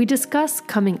 We discuss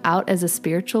coming out as a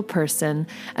spiritual person,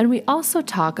 and we also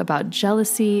talk about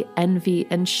jealousy, envy,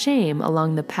 and shame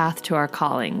along the path to our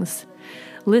callings.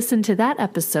 Listen to that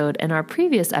episode and our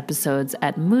previous episodes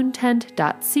at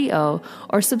moontent.co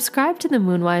or subscribe to the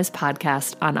Moonwise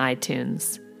podcast on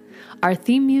iTunes. Our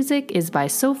theme music is by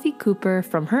Sophie Cooper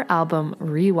from her album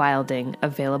Rewilding,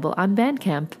 available on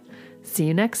Bandcamp. See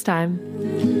you next time.